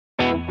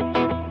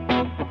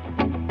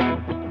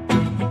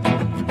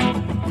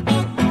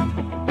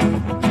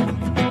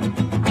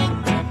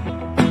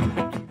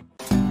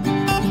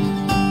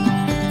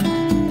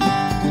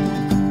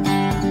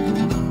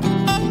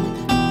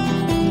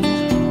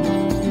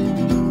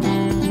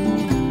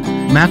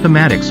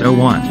Mathematics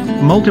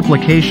 01.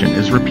 Multiplication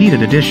is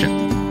repeated addition.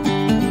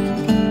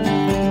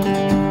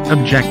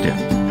 Objective.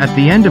 At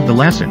the end of the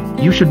lesson,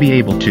 you should be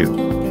able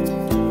to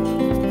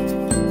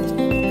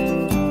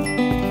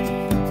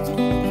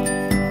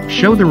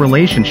show the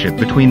relationship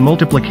between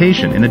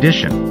multiplication and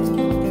addition.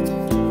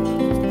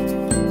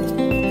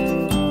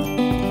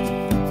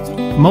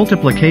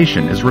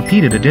 Multiplication is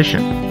repeated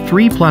addition.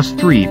 3 plus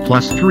 3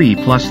 plus 3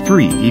 plus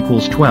 3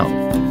 equals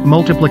 12.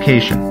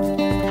 Multiplication.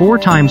 4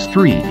 times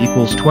 3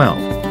 equals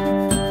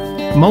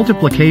 12.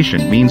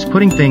 Multiplication means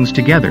putting things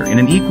together in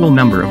an equal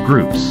number of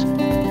groups.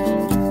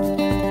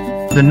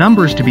 The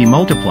numbers to be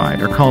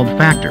multiplied are called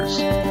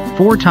factors.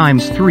 4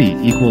 times 3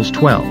 equals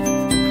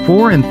 12.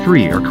 4 and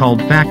 3 are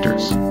called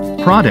factors.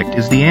 Product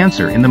is the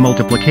answer in the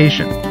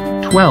multiplication.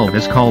 12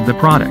 is called the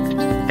product.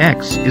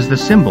 X is the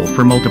symbol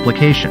for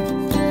multiplication.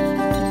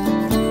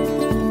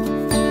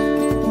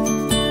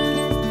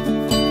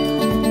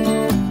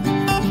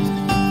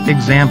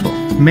 Example.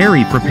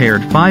 Mary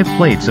prepared 5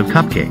 plates of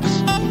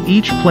cupcakes.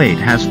 Each plate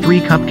has 3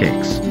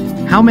 cupcakes.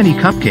 How many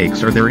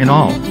cupcakes are there in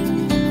all?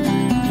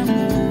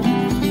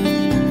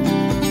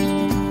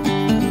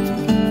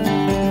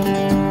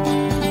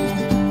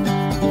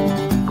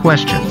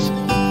 Questions.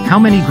 How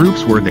many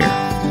groups were there?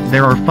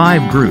 There are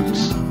 5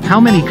 groups.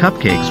 How many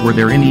cupcakes were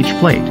there in each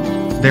plate?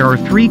 There are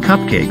 3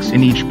 cupcakes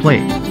in each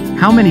plate.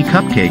 How many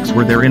cupcakes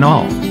were there in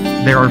all?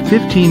 There are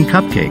 15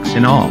 cupcakes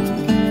in all.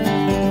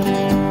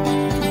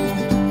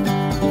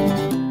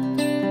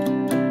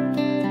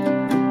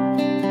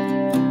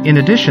 In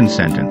addition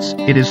sentence,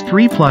 it is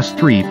 3 plus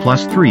 3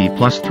 plus 3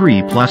 plus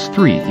 3 plus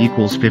 3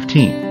 equals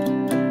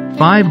 15.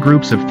 5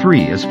 groups of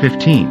 3 is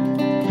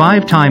 15.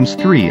 5 times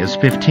 3 is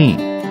 15.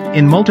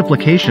 In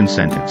multiplication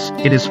sentence,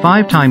 it is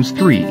 5 times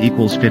 3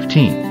 equals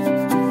 15.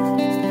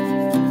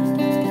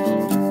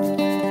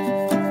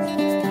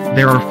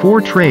 There are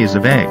 4 trays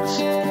of eggs.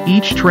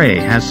 Each tray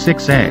has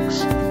 6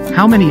 eggs.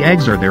 How many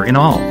eggs are there in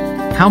all?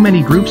 How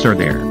many groups are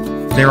there?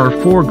 There are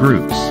 4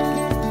 groups.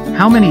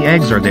 How many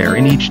eggs are there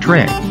in each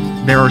tray?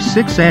 There are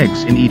 6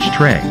 eggs in each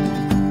tray.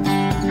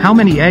 How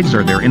many eggs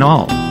are there in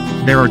all?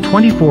 There are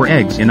 24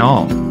 eggs in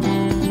all.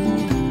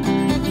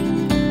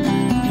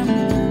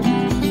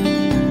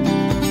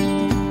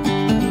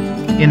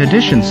 In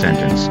addition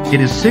sentence,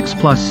 it is 6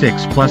 plus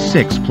 6 plus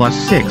 6 plus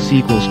 6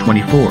 equals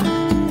 24.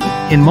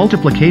 In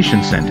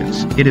multiplication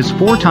sentence, it is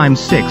 4 times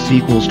 6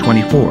 equals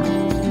 24.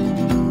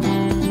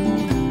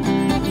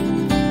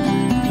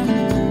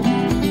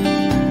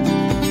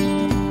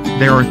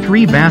 There are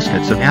 3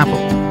 baskets of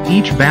apple.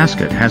 Each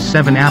basket has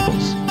 7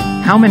 apples.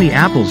 How many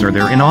apples are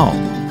there in all?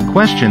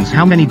 Questions.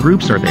 How many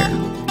groups are there?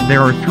 There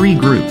are 3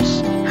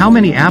 groups. How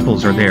many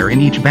apples are there in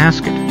each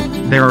basket?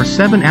 There are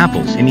 7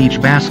 apples in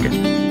each basket.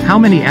 How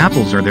many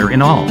apples are there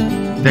in all?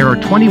 There are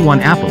 21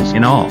 apples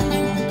in all.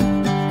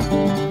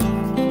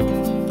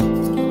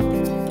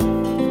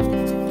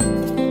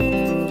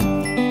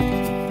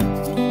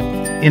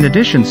 In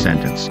addition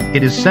sentence,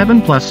 it is 7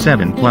 plus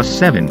 7 plus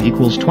 7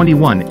 equals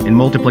 21. In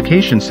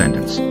multiplication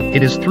sentence,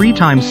 it is 3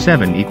 times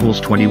 7 equals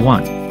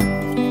 21.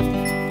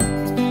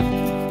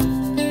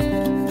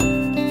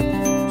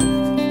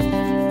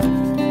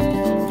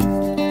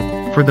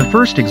 For the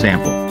first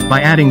example,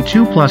 by adding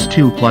 2 plus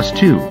 2 plus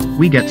 2,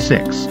 we get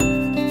 6.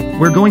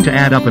 We're going to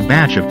add up a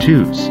batch of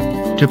 2's.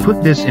 To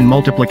put this in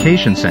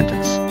multiplication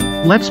sentence,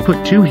 let's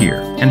put 2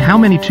 here, and how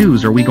many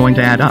 2's are we going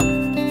to add up?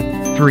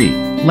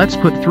 3. Let's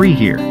put 3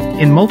 here.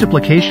 In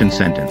multiplication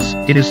sentence,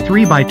 it is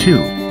 3 by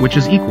 2, which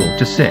is equal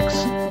to 6.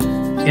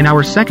 In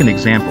our second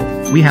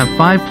example, we have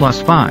 5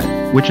 plus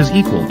 5, which is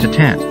equal to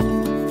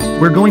 10.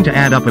 We're going to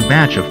add up a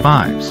batch of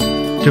 5's.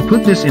 To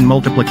put this in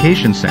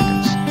multiplication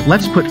sentence,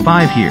 let's put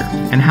 5 here,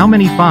 and how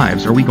many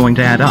 5's are we going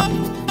to add up?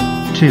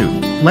 2.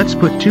 Let's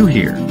put 2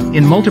 here.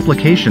 In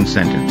multiplication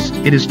sentence,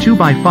 it is 2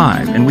 by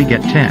 5 and we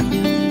get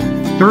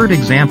 10. Third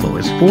example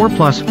is 4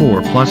 plus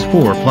 4 plus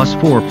 4 plus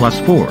 4 plus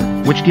 4,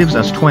 which gives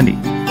us 20.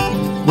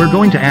 We're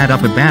going to add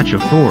up a batch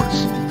of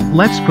 4's.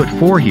 Let's put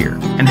 4 here,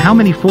 and how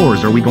many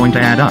 4's are we going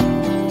to add up?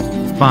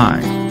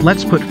 5.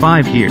 Let's put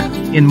 5 here.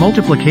 In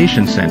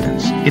multiplication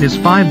sentence, it is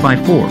 5 by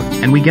 4,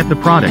 and we get the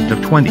product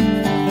of 20.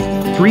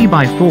 3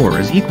 by 4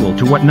 is equal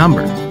to what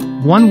number?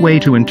 One way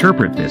to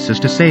interpret this is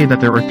to say that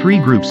there are 3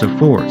 groups of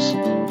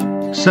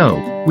 4's.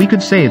 So, we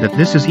could say that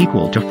this is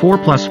equal to 4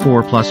 plus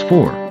 4 plus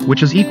 4,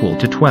 which is equal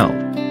to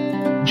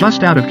 12.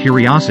 Just out of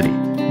curiosity,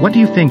 what do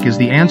you think is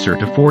the answer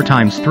to 4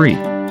 times 3?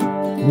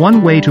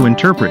 One way to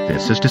interpret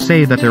this is to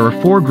say that there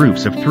are 4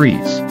 groups of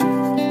 3's.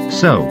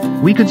 So,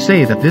 we could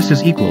say that this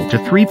is equal to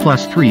 3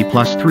 plus 3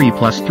 plus 3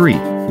 plus 3,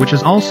 which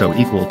is also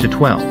equal to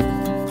 12.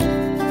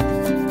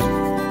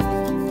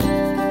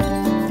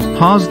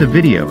 Pause the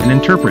video and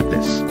interpret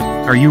this.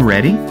 Are you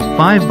ready?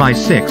 5 by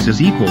 6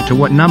 is equal to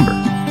what number?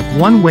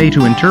 One way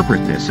to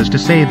interpret this is to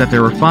say that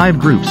there are 5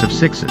 groups of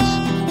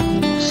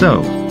 6's.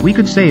 So, we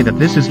could say that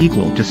this is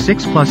equal to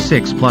 6 plus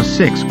 6 plus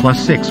 6 plus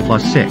 6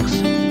 plus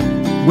 6.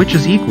 Which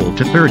is equal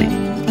to 30.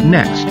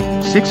 Next,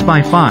 6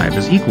 by 5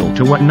 is equal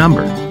to what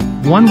number?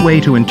 One way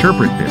to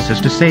interpret this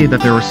is to say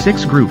that there are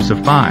 6 groups of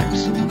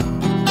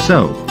 5's.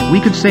 So, We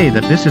could say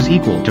that this is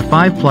equal to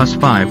 5 plus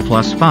 5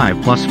 plus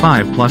 5 plus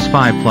 5 plus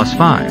 5 plus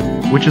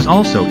 5, which is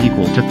also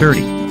equal to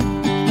 30.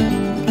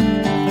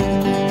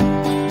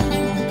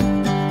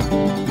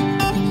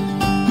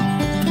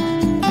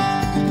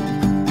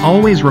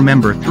 Always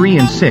remember 3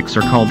 and 6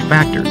 are called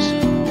factors.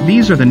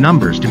 These are the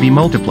numbers to be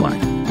multiplied.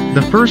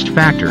 The first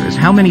factor is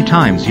how many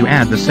times you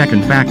add the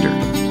second factor.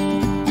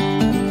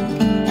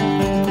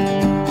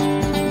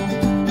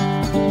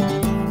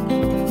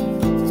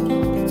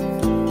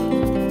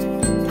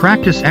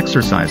 Practice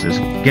exercises,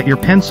 get your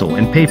pencil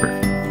and paper.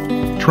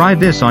 Try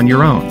this on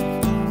your own.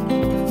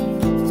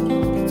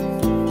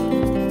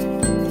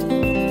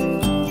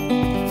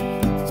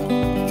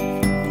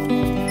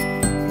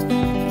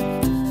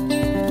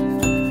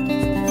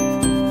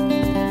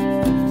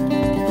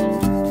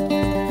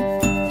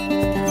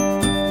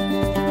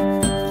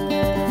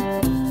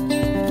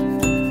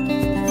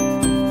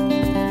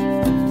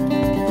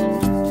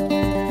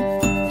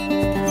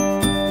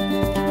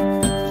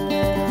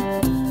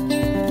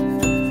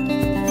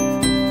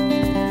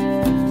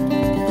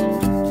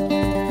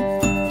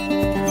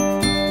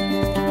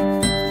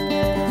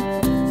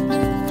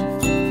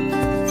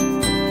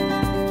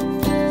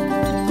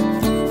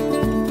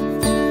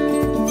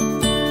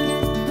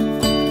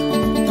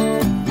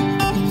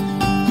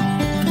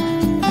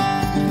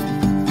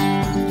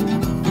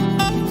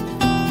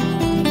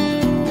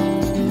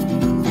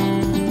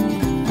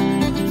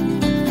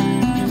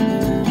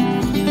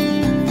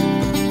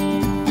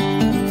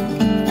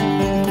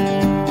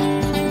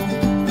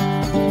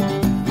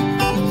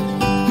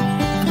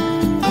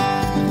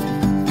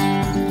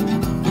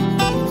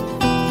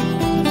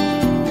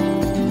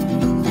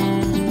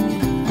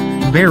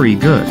 Very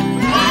good.